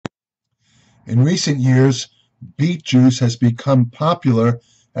In recent years, beet juice has become popular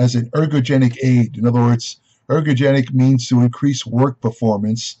as an ergogenic aid. In other words, ergogenic means to increase work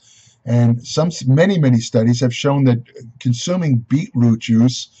performance. And many studies have shown that consuming beetroot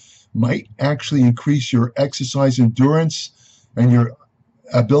juice might actually increase your exercise endurance and your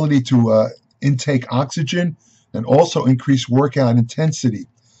ability to intake oxygen, and also increase workout intensity.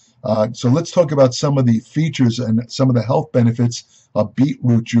 So let's talk about some of the features and some of the health benefits of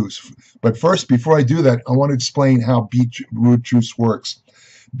beetroot juice. But first, before I do that, I want to explain how beetroot juice works.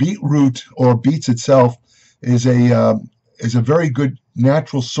 Beetroot, or beets itself, is a very good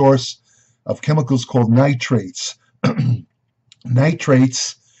natural source of chemicals called nitrates.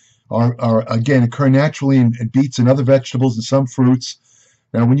 Nitrates are again occur naturally in beets and other vegetables and some fruits.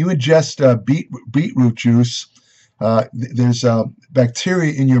 Now, when you ingest beetroot juice, there's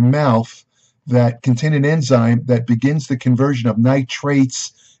bacteria in your mouth that contain an enzyme that begins the conversion of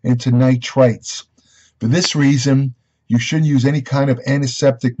nitrates into nitrites. For this reason, you shouldn't use any kind of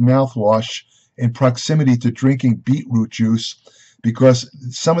antiseptic mouthwash in proximity to drinking beetroot juice, because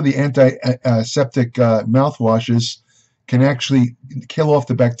some of the antiseptic mouthwashes can actually kill off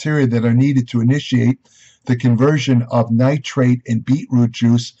the bacteria that are needed to initiate the conversion of nitrate in beetroot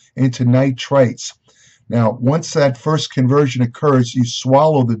juice into nitrites. Now, once that first conversion occurs, you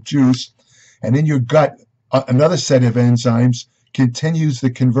swallow the juice, and in your gut, another set of enzymes continues the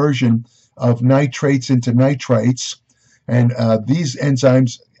conversion of nitrates into nitrites, and these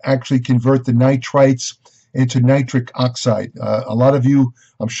enzymes actually convert the nitrites into nitric oxide. A lot of you,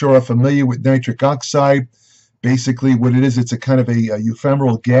 I'm sure, are familiar with nitric oxide. Basically, what it is, it's a kind of a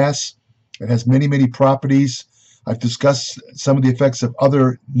ephemeral gas. It has many properties. I've discussed some of the effects of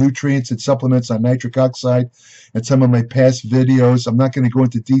other nutrients and supplements on nitric oxide in some of my past videos. I'm not going to go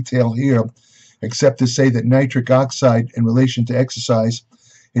into detail here, except to say that nitric oxide, in relation to exercise,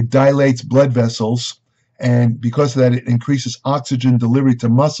 it dilates blood vessels, and because of that, it increases oxygen delivery to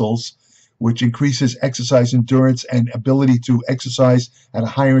muscles, which increases exercise endurance and ability to exercise at a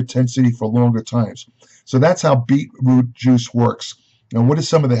higher intensity for longer times. So that's how beetroot juice works. Now, what are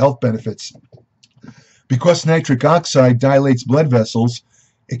some of the health benefits? Because nitric oxide dilates blood vessels,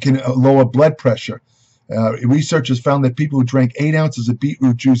 it can lower blood pressure. Researchers found that people who drank 8 ounces of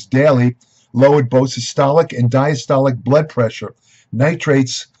beetroot juice daily lowered both systolic and diastolic blood pressure.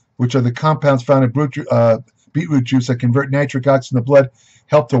 Nitrates, which are the compounds found in beetroot juice that convert nitric oxide in the blood,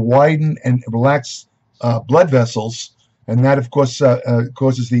 help to widen and relax blood vessels, and that, of course,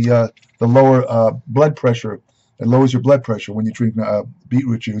 causes the lower blood pressure. It lowers your blood pressure when you drink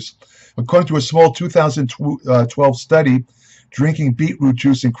beetroot juice. According to a small 2012 study, drinking beetroot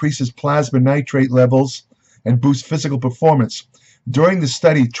juice increases plasma nitrate levels and boosts physical performance. During the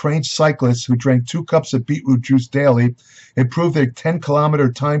study, trained cyclists who drank 2 cups of beetroot juice daily improved their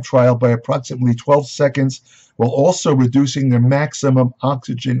 10-kilometer time trial by approximately 12 seconds, while also reducing their maximum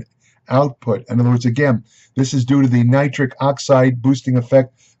oxygen output. In other words, again, this is due to the nitric oxide boosting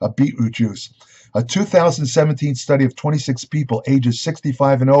effect of beetroot juice. A 2017 study of 26 people ages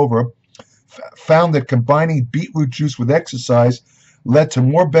 65 and over found that combining beetroot juice with exercise led to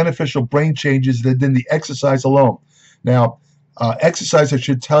more beneficial brain changes than the exercise alone. Now, exercise, I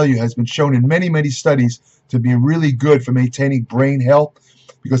should tell you, has been shown in many studies to be really good for maintaining brain health,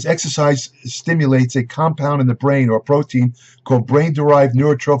 because exercise stimulates a compound in the brain, or a protein, called brain-derived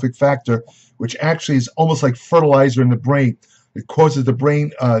neurotrophic factor, which actually is almost like fertilizer in the brain. It causes the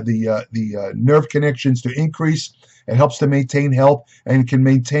brain, the nerve connections to increase. It helps to maintain health, and it can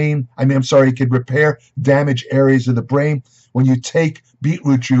it can repair damaged areas of the brain. When you take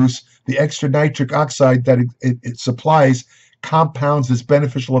beetroot juice, the extra nitric oxide that it supplies compounds this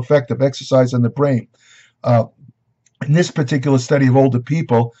beneficial effect of exercise on the brain. In this particular study of older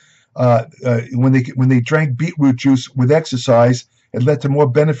people, when they drank beetroot juice with exercise, it led to more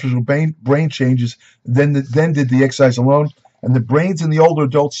beneficial brain changes than did the exercise alone. And the brains in the older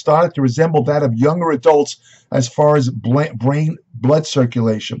adults started to resemble that of younger adults as far as brain blood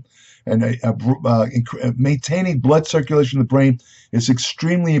circulation. And maintaining blood circulation in the brain is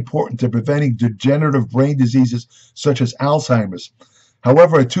extremely important to preventing degenerative brain diseases such as Alzheimer's.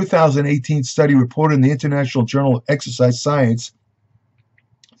 However, a 2018 study reported in the International Journal of Exercise Science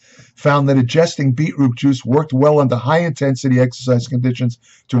found that ingesting beetroot juice worked well under high-intensity exercise conditions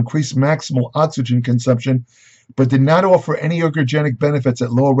to increase maximal oxygen consumption, but did not offer any ergogenic benefits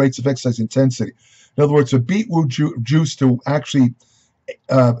at lower rates of exercise intensity. In other words, for beetroot juice to actually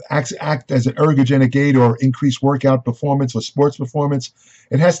act as an ergogenic aid or increase workout performance or sports performance,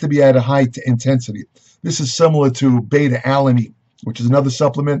 it has to be at a high intensity. This is similar to beta-alanine, which is another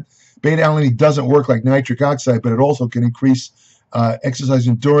supplement. Beta-alanine doesn't work like nitric oxide, but it also can increase exercise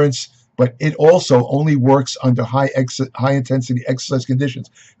endurance, but it also only works under high intensity exercise conditions.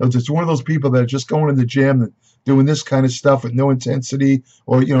 It's one of those people that are just going to the gym and doing this kind of stuff with no intensity,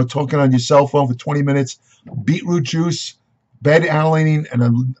 or talking on your cell phone for 20 minutes. Beetroot juice, beta-alanine,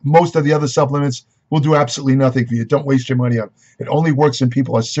 and most of the other supplements will do absolutely nothing for you. Don't waste your money on it. It only works when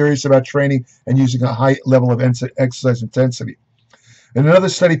people are serious about training and using a high level of exercise intensity. In another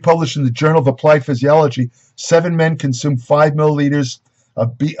study published in the Journal of Applied Physiology, 7 men consumed 5 milliliters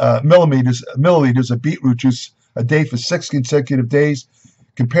of beetroot juice a day for 6 consecutive days,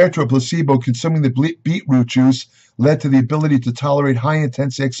 compared to a placebo. Consuming the beetroot juice led to the ability to tolerate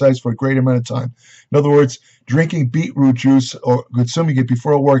high-intensity exercise for a greater amount of time. In other words, drinking beetroot juice or consuming it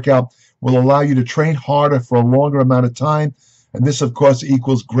before a workout will allow you to train harder for a longer amount of time, and this, of course,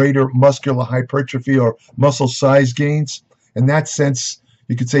 equals greater muscular hypertrophy or muscle size gains. In that sense,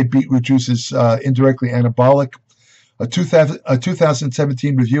 you could say beetroot juice is indirectly anabolic. A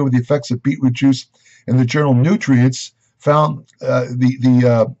 2017 review of the effects of beetroot juice in the journal Nutrients found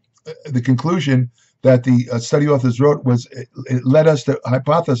the conclusion that the study authors wrote was it led us to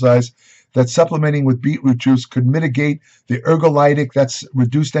hypothesize that supplementing with beetroot juice could mitigate the ergolytic, that's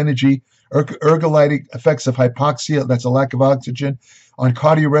reduced energy, ergolytic effects of hypoxia, that's a lack of oxygen, on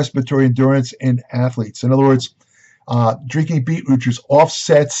cardiorespiratory endurance in athletes. In other words, drinking beetroot juice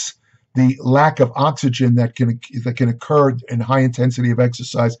offsets the lack of oxygen that can occur in high intensity of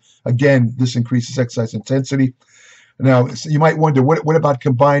exercise. Again, this increases exercise intensity. Now, you might wonder, what about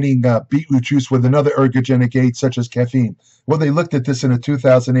combining beetroot juice with another ergogenic aid such as caffeine? Well, they looked at this in a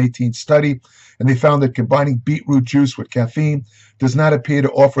 2018 study, and they found that combining beetroot juice with caffeine does not appear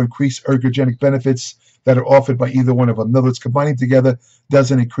to offer increased ergogenic benefits that are offered by either one of them. In other words, combining together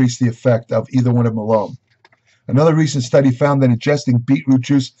doesn't increase the effect of either one of them alone. Another recent study found that ingesting beetroot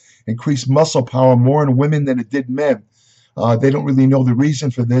juice increased muscle power more in women than it did men. They don't really know the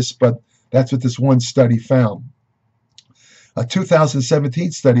reason for this, but that's what this one study found. A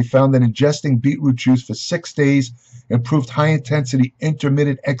 2017 study found that ingesting beetroot juice for 6 days improved high-intensity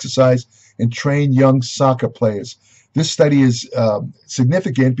intermittent exercise in trained young soccer players. This study is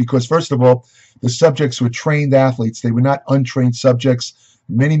significant because, first of all, the subjects were trained athletes. They were not untrained subjects.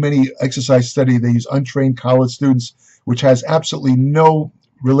 Many exercise studies, they use untrained college students, which has absolutely no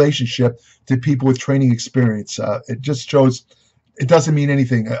relationship to people with training experience. It just shows it doesn't mean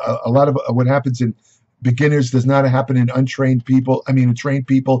anything. A lot of what happens in beginners does not happen in trained people,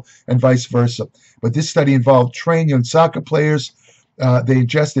 and vice versa. But this study involved trained young soccer players. They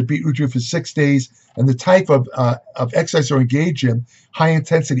ingested beetroot juice for 6 days, and the type of exercise they're engaged in,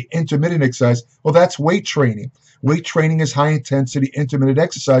 high-intensity intermittent exercise, well, that's weight training. Weight training is high-intensity intermittent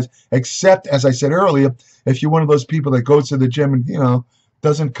exercise, except, as I said earlier, if you're one of those people that goes to the gym and,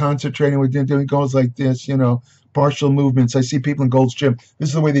 doesn't concentrate on doing goes like this, partial movements. I see people in Gold's Gym. This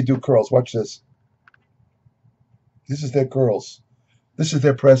is the way they do curls. Watch this. This is their curls. This is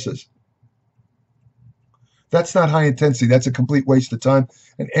their presses. That's not high intensity. That's a complete waste of time.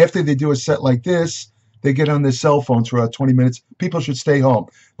 And after they do a set like this, they get on their cell phones for about 20 minutes. People should stay home.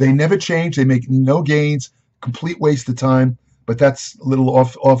 They never change. They make no gains. Complete waste of time. But that's a little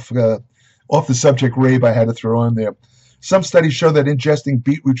off the subject rave I had to throw on there. Some studies show that ingesting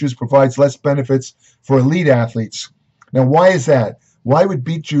beetroot juice provides less benefits for elite athletes. Now, why is that? Why would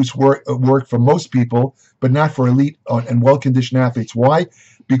beet juice work for most people, but not for elite and well-conditioned athletes? Why?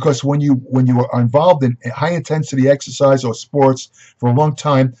 Because when you are involved in high-intensity exercise or sports for a long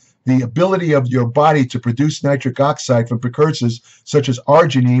time, the ability of your body to produce nitric oxide from precursors such as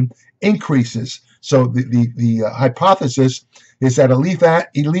arginine increases. So the hypothesis is that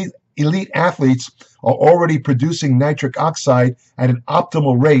elite athletes are already producing nitric oxide at an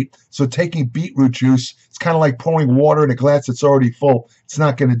optimal rate. So taking beetroot juice, it's kind of like pouring water in a glass that's already full. It's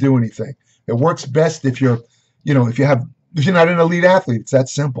not going to do anything. It works best if you're not an elite athlete. It's that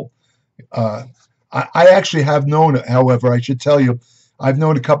simple. I actually have known, however, I should tell you, I've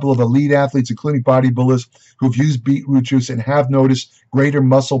known a couple of elite athletes, including bodybuilders, who've used beetroot juice and have noticed greater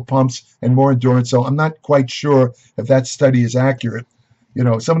muscle pumps and more endurance. So I'm not quite sure if that study is accurate.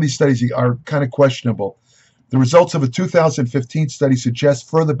 Some of these studies are kind of questionable. The results of a 2015 study suggest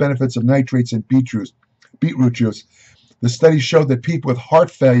further benefits of nitrates in beetroot juice. The study showed that people with heart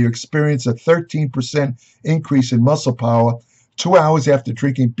failure experience a 13% increase in muscle power 2 hours after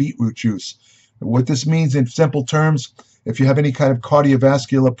drinking beetroot juice. What this means in simple terms, if you have any kind of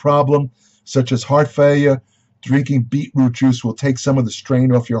cardiovascular problem, such as heart failure, drinking beetroot juice will take some of the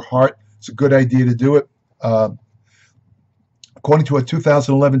strain off your heart. It's a good idea to do it. According to a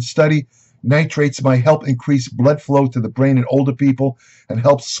 2011 study, nitrates might help increase blood flow to the brain in older people and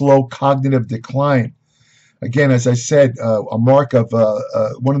help slow cognitive decline. Again, as I said, a mark of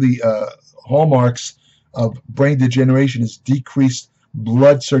one of the hallmarks of brain degeneration is decreased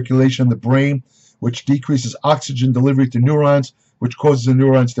blood circulation in the brain, which decreases oxygen delivery to neurons, which causes the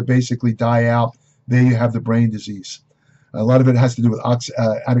neurons to basically die out. There you have the brain disease. A lot of it has to do with out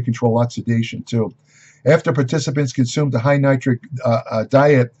of control oxidation too. After participants consumed a high nitric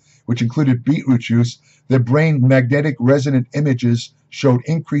diet, which included beetroot juice, their brain magnetic resonant images showed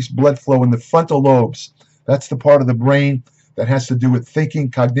increased blood flow in the frontal lobes. That's the part of the brain that has to do with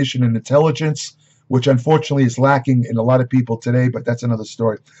thinking, cognition, and intelligence, which unfortunately is lacking in a lot of people today, but that's another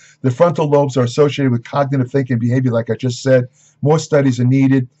story. The frontal lobes are associated with cognitive thinking and behavior, like I just said. More studies are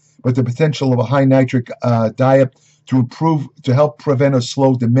needed, but the potential of a high nitric diet to help prevent or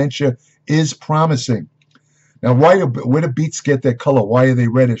slow dementia is promising. Now, where do beets get their color? Why are they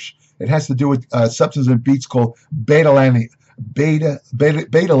reddish? It has to do with substances in beets called betalines.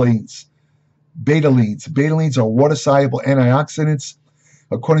 Betalines are water-soluble antioxidants.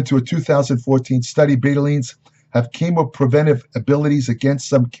 According to a 2014 study, betalines have chemopreventive abilities against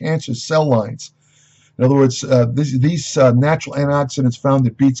some cancer cell lines. In other words, these natural antioxidants found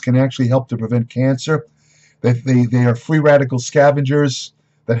in beets can actually help to prevent cancer. They are free radical scavengers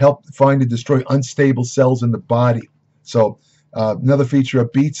that help find and destroy unstable cells in the body. So another feature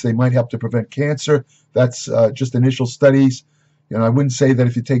of beets, they might help to prevent cancer. That's just initial studies. I wouldn't say that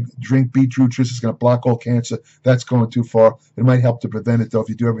if you drink beetroot juice, it's going to block all cancer. That's going too far. It might help to prevent it, though, if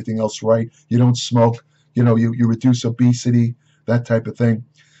you do everything else right. You don't smoke. You reduce obesity, that type of thing.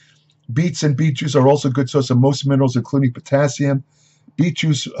 Beets and beet juice are also a good source of most minerals, including potassium.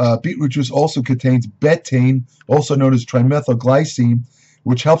 Beetroot juice also contains betaine, also known as trimethylglycine,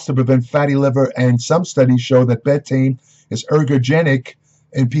 which helps to prevent fatty liver. And some studies show that betaine is ergogenic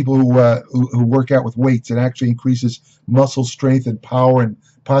in people who work out with weights. It actually increases muscle strength and power, and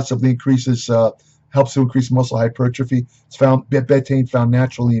possibly helps to increase muscle hypertrophy. Betaine found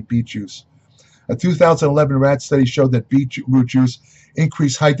naturally in beet juice. A 2011 rat study showed that beetroot juice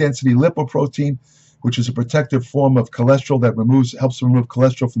increased high-density lipoprotein, which is a protective form of cholesterol that helps to remove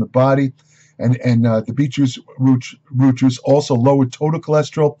cholesterol from the body. And the beetroot juice also lowered total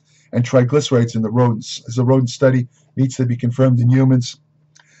cholesterol and triglycerides in the rodents. As a rodent study needs to be confirmed in humans.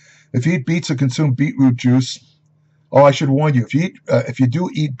 If you eat beets or consume beetroot juice, I should warn you, if you do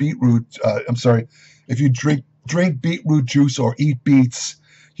eat if you drink beetroot juice or eat beets,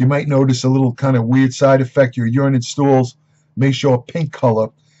 you might notice a little kind of weird side effect. Your urine and stools may show a pink color,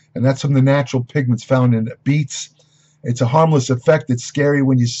 and that's from the natural pigments found in beets. It's a harmless effect. It's scary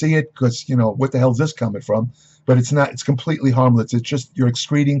when you see it because, what the hell is this coming from? But it's not. It's completely harmless. It's just you're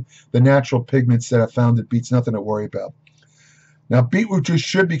excreting the natural pigments that are found in beets. Nothing to worry about. Now, beetroot juice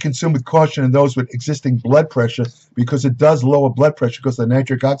should be consumed with caution in those with existing blood pressure because it does lower blood pressure because of the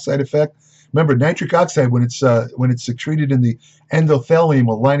nitric oxide effect. Remember, nitric oxide, when it's secreted in the endothelium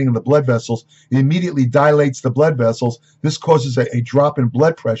or lining of the blood vessels, it immediately dilates the blood vessels. This causes a drop in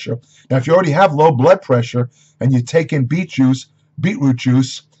blood pressure. Now, if you already have low blood pressure and you take in beetroot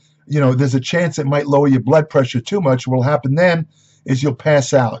juice, there's a chance it might lower your blood pressure too much. What will happen then is you'll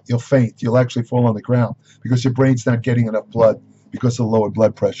pass out, you'll faint, you'll actually fall on the ground because your brain's not getting enough blood because of lower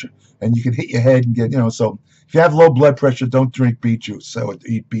blood pressure. And you can hit your head and get, so if you have low blood pressure, don't drink beet juice, so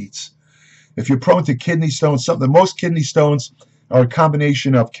eat beets. If you're prone to kidney stones, most kidney stones are a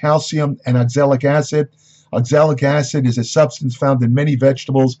combination of calcium and oxalic acid. Oxalic acid is a substance found in many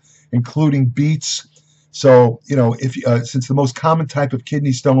vegetables, including beets. So, since the most common type of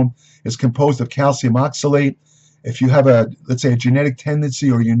kidney stone is composed of calcium oxalate, if you have let's say a genetic tendency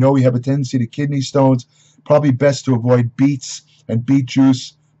or you have a tendency to kidney stones, probably best to avoid beets and beetroot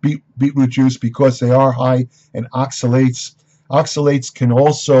juice because they are high in oxalates. Oxalates can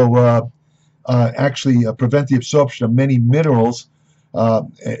also actually prevent the absorption of many minerals.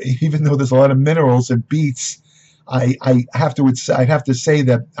 Even though there's a lot of minerals in beets, I'd have to say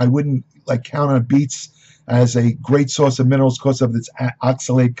that I wouldn't count on beets as a great source of minerals because of its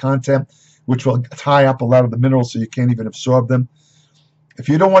oxalate content, which will tie up a lot of the minerals so you can't even absorb them. If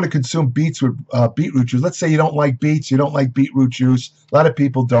you don't want to consume beets with beetroot juice, let's say you don't like beets, you don't like beetroot juice, a lot of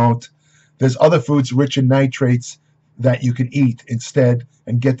people don't. There's other foods rich in nitrates that you can eat instead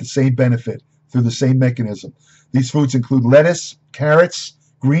and get the same benefit through the same mechanism. These foods include lettuce, carrots,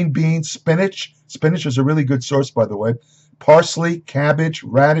 green beans, spinach. Spinach is a really good source, by the way. Parsley, cabbage,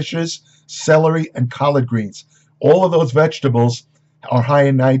 radishes, celery, and collard greens. All of those vegetables are high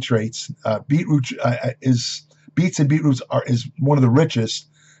in nitrates. Beets and beetroots is one of the richest,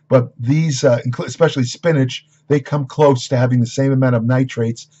 but these, especially spinach, they come close to having the same amount of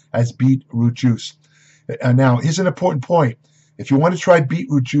nitrates as beetroot juice. Now, here's an important point. If you want to try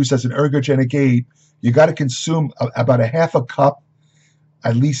beetroot juice as an ergogenic aid, You got to consume about a half a cup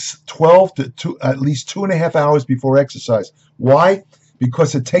at least 12 to at least 2.5 hours before exercise. Why?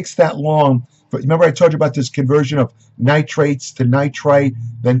 Because it takes that long. Remember I told you about this conversion of nitrates to nitrite,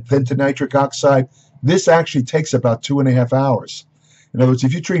 then to nitric oxide. This actually takes about 2.5 hours. In other words,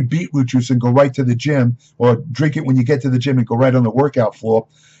 if you drink beetroot juice and go right to the gym, or drink it when you get to the gym and go right on the workout floor,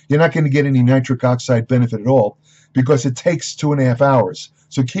 you're not going to get any nitric oxide benefit at all because it takes 2.5 hours.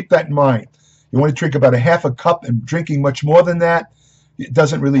 So keep that in mind. You want to drink about a half a cup, and drinking much more than that, it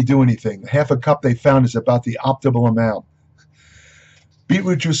doesn't really do anything. Half a cup they found is about the optimal amount.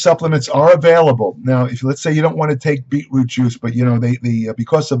 Beetroot juice supplements are available. Now, if let's say you don't want to take beetroot juice, but you know they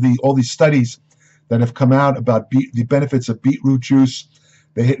because of all these studies that have come out about the benefits of beetroot juice,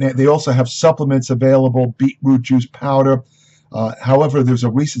 they also have supplements available, beetroot juice powder. However, there's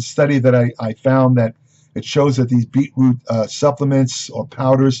a recent study that I found that it shows that these beetroot supplements or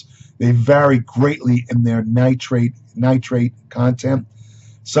powders, they vary greatly in their nitrate content.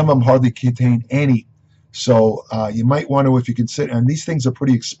 Some of them hardly contain any. So you might want to, if you consider, and these things are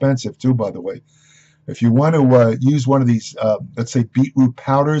pretty expensive too, by the way. If you want to use one of these, let's say beetroot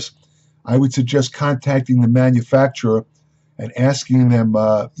powders, I would suggest contacting the manufacturer and asking them,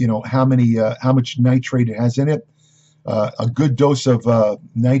 how much nitrate it has in it. A good dose of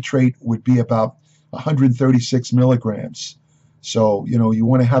nitrate would be about 136 milligrams. So, you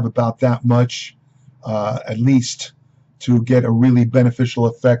want to have about that much at least to get a really beneficial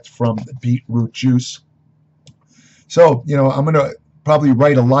effect from the beetroot juice. So, I'm going to probably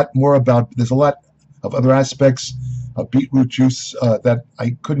write a lot more about, there's a lot of other aspects of beetroot juice that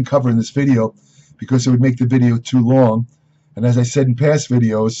I couldn't cover in this video because it would make the video too long. And as I said in past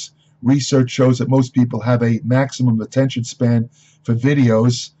videos, research shows that most people have a maximum attention span for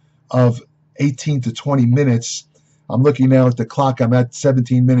videos of 18 to 20 minutes. I'm looking now at the clock. I'm at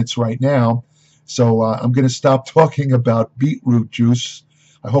 17 minutes right now. So I'm going to stop talking about beetroot juice.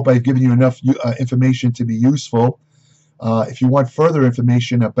 I hope I've given you enough information to be useful. If you want further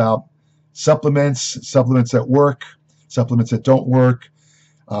information about supplements that work, supplements that don't work,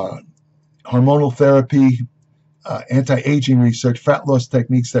 hormonal therapy, anti-aging research, fat loss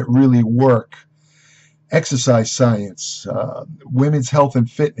techniques that really work, exercise science, women's health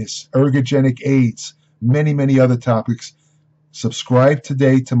and fitness, ergogenic aids, many other topics, subscribe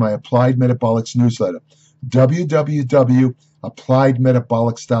today to my Applied Metabolics newsletter,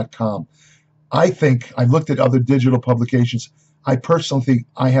 www.appliedmetabolics.com. I think, I've looked at other digital publications, I personally think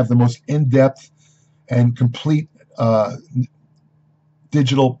I have the most in-depth and complete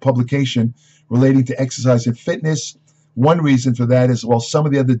digital publication relating to exercise and fitness. One reason for that is, while some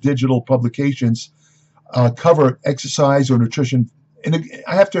of the other digital publications cover exercise or nutrition, and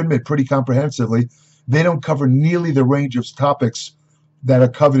I have to admit pretty comprehensively, they don't cover nearly the range of topics that are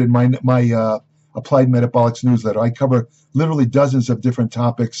covered in my Applied Metabolics newsletter. I cover literally dozens of different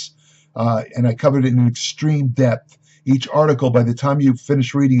topics, and I covered it in extreme depth. Each article, by the time you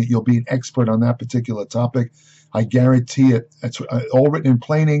finish reading it, you'll be an expert on that particular topic. I guarantee it. It's all written in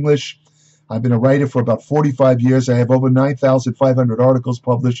plain English. I've been a writer for about 45 years. I have over 9,500 articles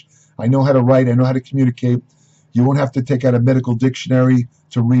published. I know how to write. I know how to communicate. You won't have to take out a medical dictionary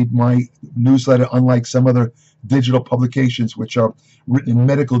to read my newsletter, unlike some other digital publications, which are written in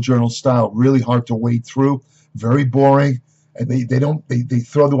medical journal style, really hard to wade through, very boring, and they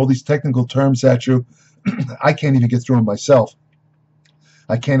throw all these technical terms at you. I can't even get through them myself.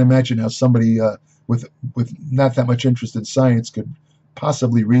 I can't imagine how somebody with not that much interest in science could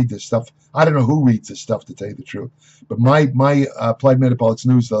possibly read this stuff. I don't know who reads this stuff, to tell you the truth. But my Applied Metabolics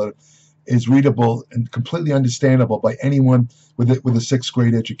newsletter is readable and completely understandable by anyone with a 6th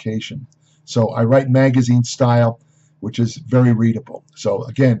grade education. So I write magazine style, which is very readable. So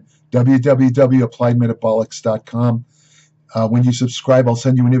again, www.appliedmetabolics.com. When you subscribe, I'll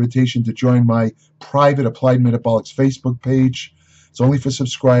send you an invitation to join my private Applied Metabolics Facebook page. It's only for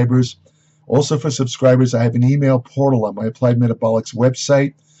subscribers. Also for subscribers, I have an email portal on my Applied Metabolics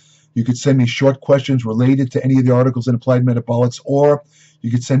website. You could send me short questions related to any of the articles in Applied Metabolics, or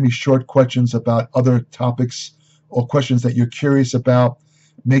you could send me short questions about other topics or questions that you're curious about.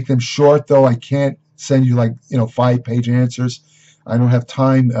 Make them short, though. I can't send you 5-page answers. I don't have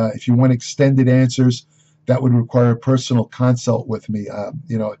time. If you want extended answers, that would require a personal consult with me.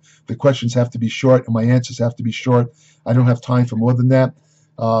 The questions have to be short and my answers have to be short. I don't have time for more than that.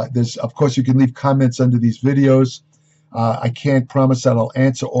 Of course, you can leave comments under these videos. I can't promise that I'll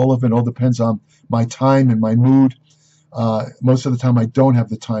answer all of it. It all depends on my time and my mood. Most of the time, I don't have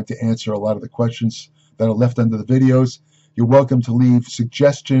the time to answer a lot of the questions that are left under the videos. You're welcome to leave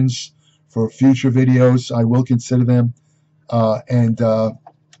suggestions for future videos. I will consider them. And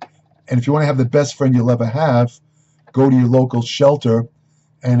And if you want to have the best friend you'll ever have, go to your local shelter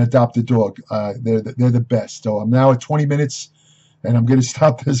and adopt a dog. They're the best. So I'm now at 20 minutes, and I'm going to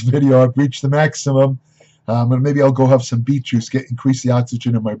stop this video. I've reached the maximum. And maybe I'll go have some beet juice, increase the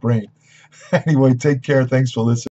oxygen in my brain. Anyway, take care. Thanks for listening.